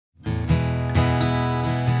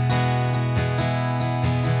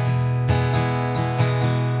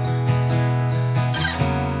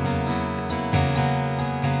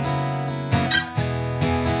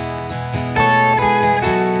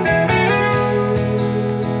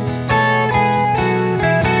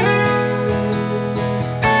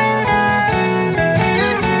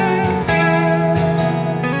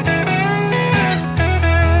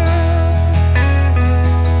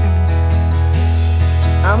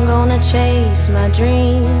I'm gonna chase my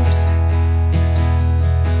dreams,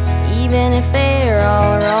 even if they're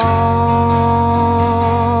all wrong.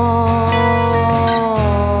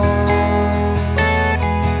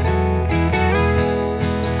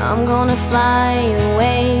 I'm gonna fly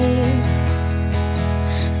away,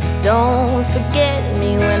 so don't forget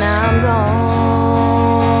me when I'm gone.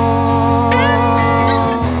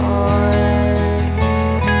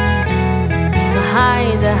 My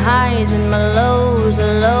highs are highs and my lows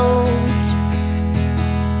are lows.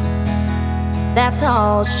 That's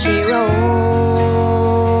all she wrote.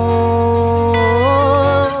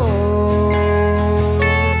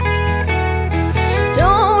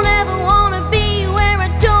 Don't ever wanna be where I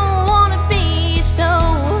don't wanna be, so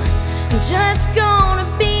I'm just gonna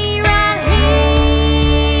be right here.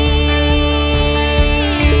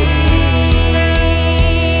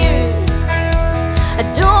 I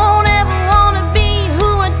don't ever wanna be who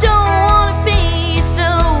I don't wanna be, so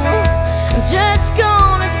I'm just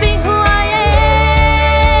gonna be who I am.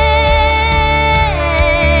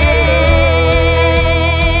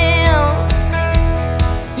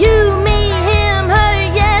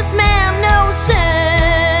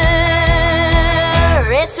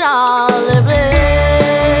 It's all the blue.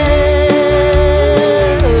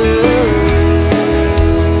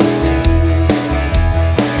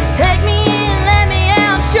 Take me in, let me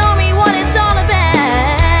out, show me what it's all about.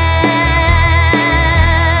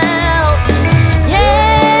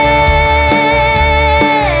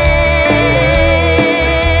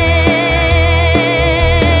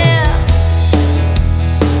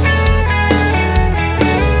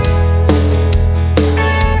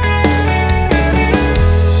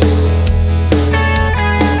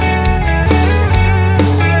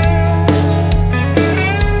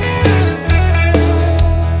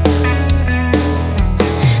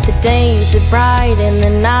 Days are bright and the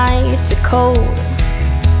nights are cold.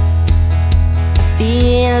 I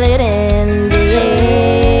feel it in the air.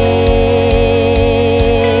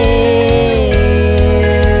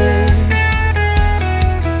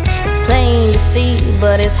 It's plain to see,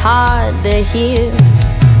 but it's hard to hear.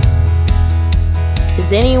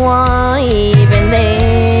 Is anyone even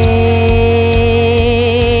there?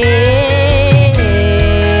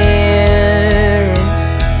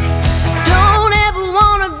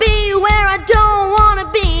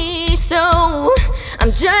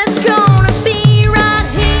 I'm just gonna be right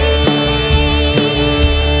here.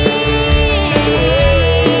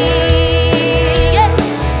 Yeah.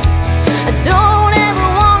 I don't ever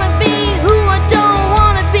wanna be who I don't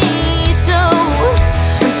wanna be, so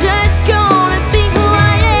I'm just gonna be who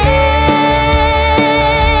I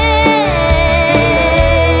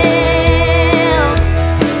am.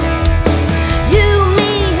 You,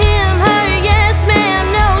 me, him, her, yes ma'am,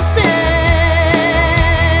 no sir.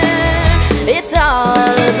 It's all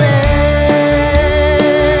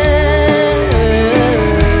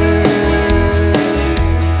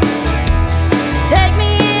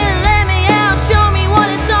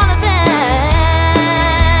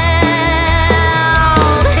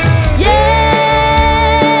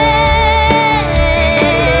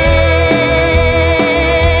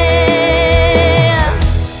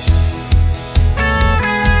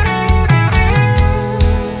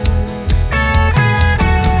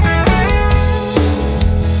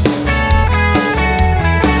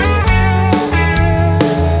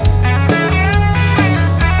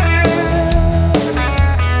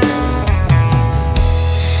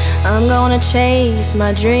I'm gonna chase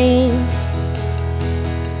my dreams,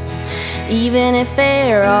 even if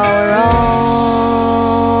they're all wrong.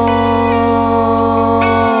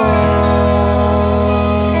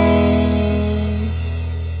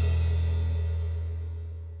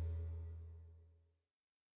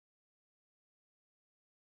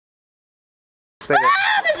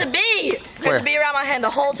 Ah, there's a bee! There's a bee around my hand the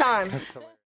whole time.